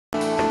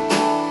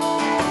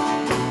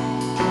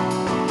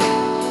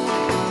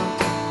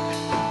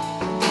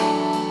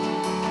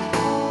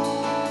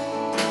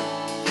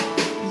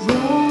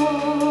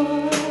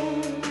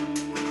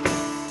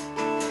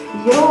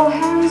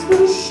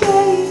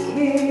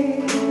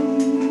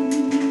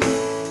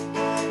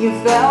You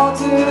fell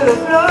to the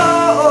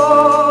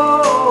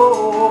floor.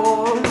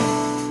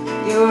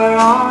 You were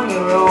on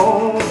your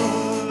own.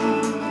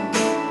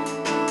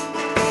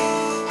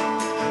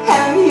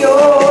 And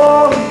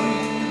your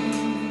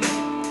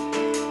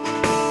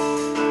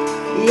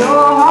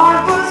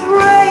heart was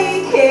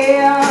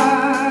breaking.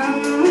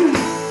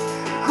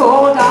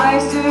 Cold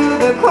ice to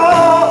the core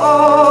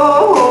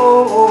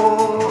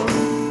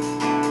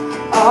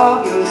of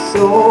your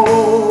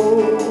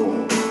soul.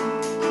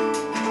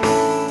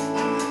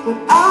 But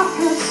I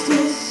could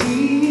still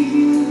see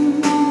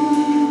you.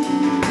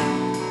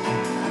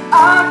 I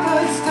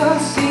could still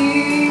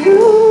see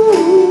you.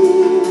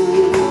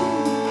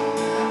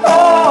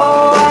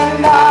 Oh,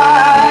 and I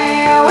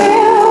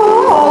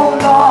will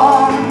hold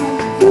on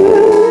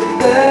through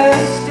the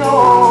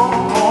storm.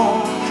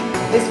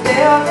 It's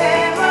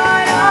building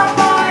right up.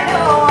 I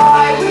know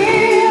I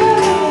will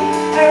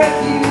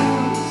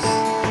refuse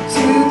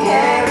to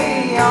carry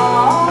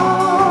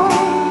on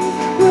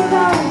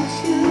without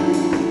you.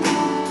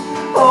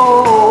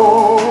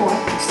 Oh,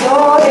 so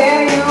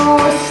here you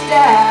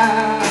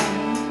stand,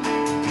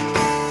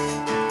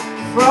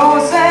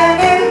 frozen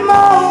in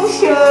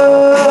motion,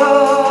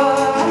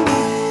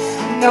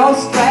 no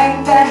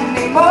strength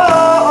anymore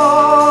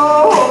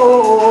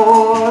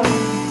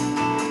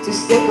to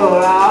stick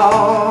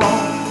around.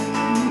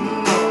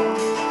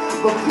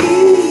 But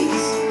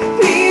please,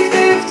 please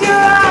lift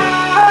your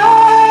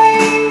eyes,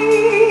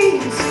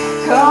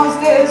 'cause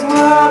this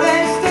world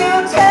is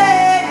still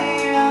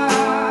turning.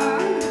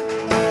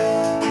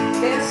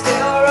 There's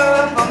still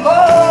room for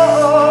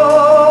more,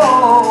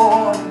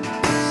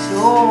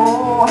 so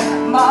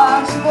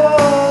much more.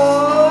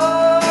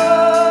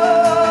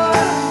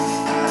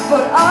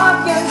 But I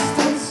can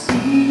still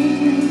see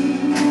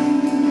you.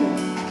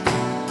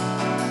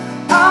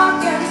 I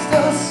can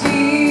still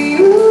see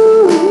you.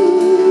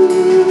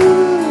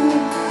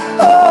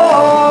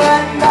 Oh,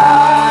 and I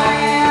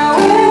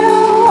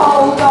will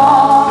hold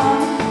on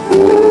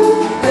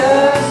through the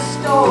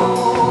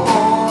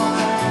storm.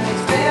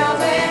 It's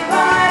building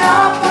right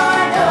up. I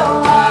know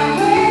I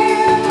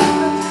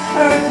will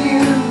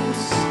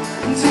refuse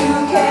to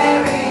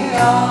carry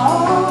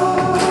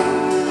on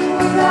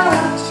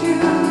without you.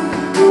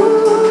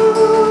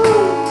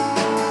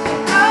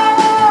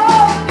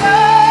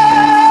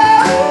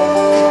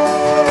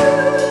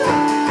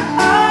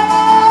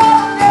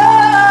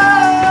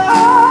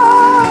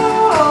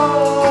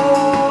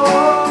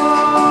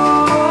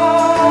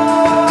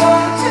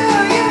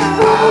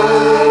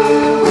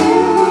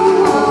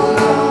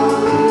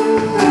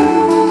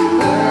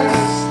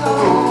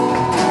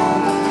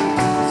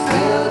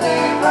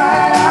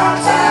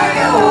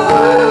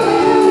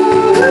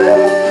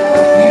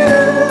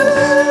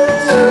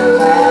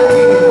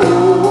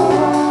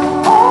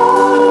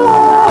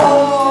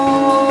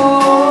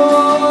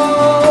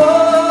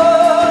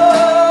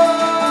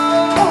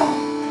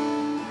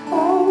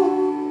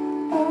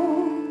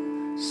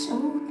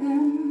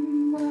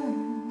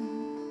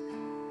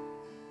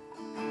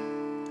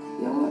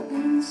 Your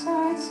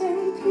insides in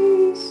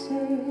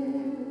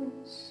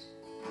pieces,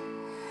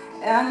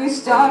 and you're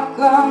stuck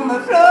on the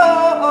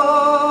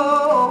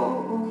floor.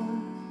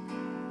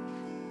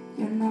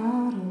 You're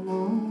not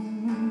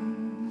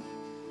alone.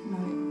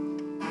 No.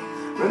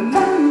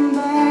 Remember